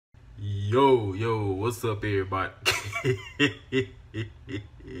Yo, what's up, everybody? I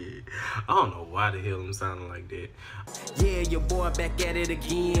don't know why the hell I'm sounding like that. Yeah, your boy back at it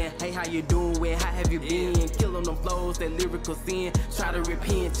again. Hey, how you doing? How have you been? Killing them flows, that lyrical sin. Try to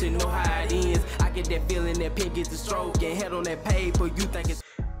repent, you know how it ends. I get that feeling that pen gets the stroke and head on that paper. You think it's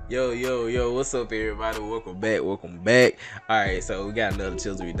Yo, what's up, everybody? Welcome back. Alright, so we got another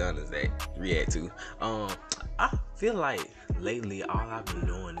Chiseled Adonis that react to. I feel like lately all I've been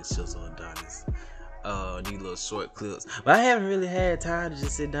doing is Chiseled Adonis. These little short clips, but I haven't really had time to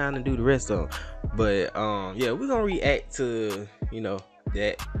just sit down and do the rest of them. But yeah, we're gonna react to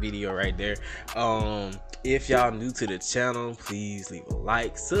that video right there. If y'all new to the channel, please leave a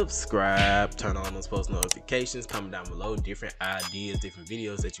like, subscribe, turn on those post notifications, comment down below different ideas, different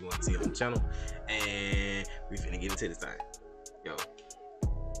videos that you want to see on the channel, and we finna get into this thing. Yo,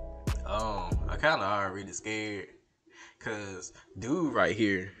 I kind of already scared cause dude right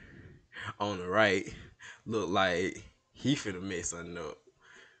here on the right look like he finna mess something up,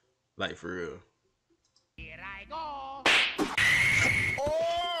 like for real. here I go.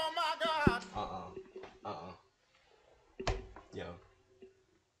 Oh my God. Yo.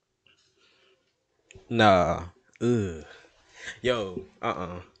 Nah. Yo.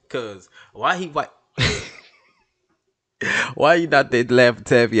 Cause why he white? Why you not that laughing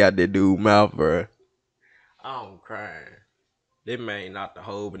taffy out that dude mouth, bro? I'm crying. That man knocked the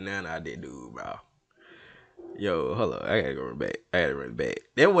whole banana out that dude mouth. Yo, hold on. I gotta go run back.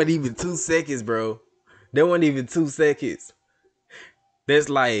 That wasn't even 2 seconds, bro. That wasn't even 2 seconds. That's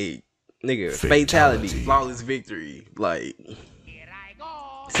like, nigga, fatality, flawless victory. Like,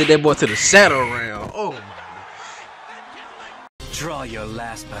 send that boy to the shadow round. Oh my. Draw your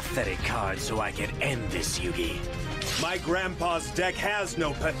last pathetic card so I can end this, Yugi. My grandpa's deck has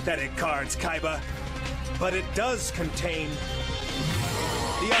no pathetic cards, Kaiba, but it does contain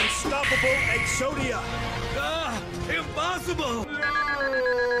the unstoppable Exodia. Ah, impossible!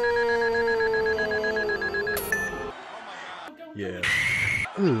 Yeah.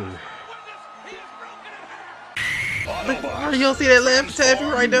 You don't see that left taffy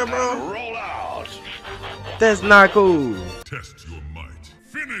right there, bro? Roll out. That's not cool. Test your might.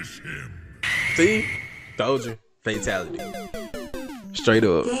 Finish him. See? Told you. Fatality. Straight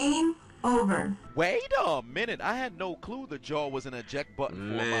up. Game over. Wait a minute, I had no clue the jaw was an eject button for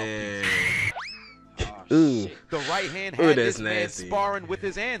a Man. mouthpiece. Ooh. The right hand had that's this man nasty. sparring with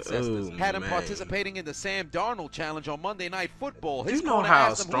his ancestors. Ooh, had him man. participating in the Sam Darnold challenge on Monday Night Football. His You know corner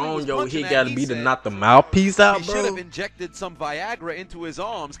how asked him who he strong was your punching hit at. gotta He be to said knock the mouthpiece out, he should have bro? injected some Viagra into his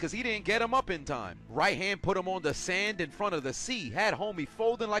arms because he didn't get him up in time. Right hand put him on the sand in front of the sea. Had homie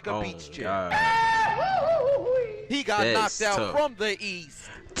folding like a beach chair. God. He got That's knocked out tough. from the east.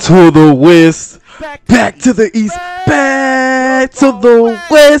 To the west. Back to the east. Back to the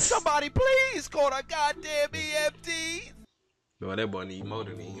west. Somebody please call a goddamn EMT. Boy, that boy need more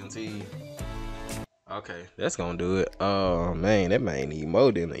than EMT. Okay, that's gonna do it. Oh man, that man need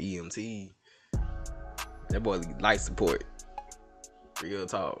more than an EMT. That boy need life support. Real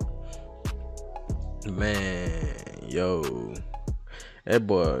talk. Man, yo. That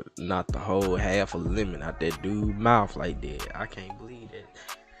boy knocked the whole half a lemon out that dude's mouth like that. I can't believe that,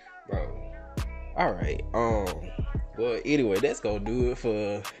 bro. All right. Well, anyway, that's gonna do it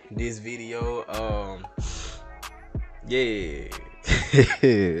for this video. Yeah.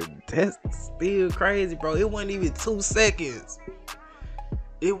 That's still crazy, bro. It wasn't even 2 seconds.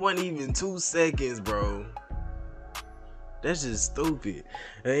 It wasn't even 2 seconds, bro. That's just stupid.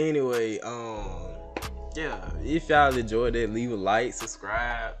 Anyway, yeah, if y'all enjoyed it, leave a like,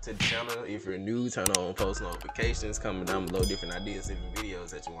 subscribe to the channel. If you're new, turn on post notifications, comment down below different ideas, different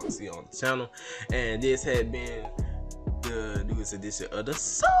videos that you want to see on the channel. And this had been the newest edition of the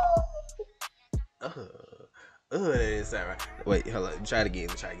soul. That didn't sound right. Wait, hold on, try it again.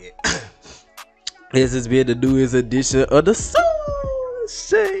 This has been the newest edition of the soul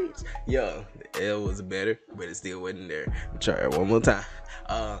shades. Yo, the L was better, but it still wasn't there. Try it one more time.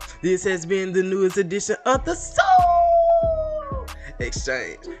 This has been the newest edition of the Soul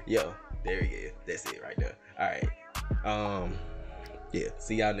Exchange. Yo, there we go. That's it right there. All right. Yeah.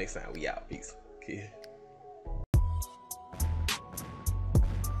 See y'all next time. We out. Peace. Okay.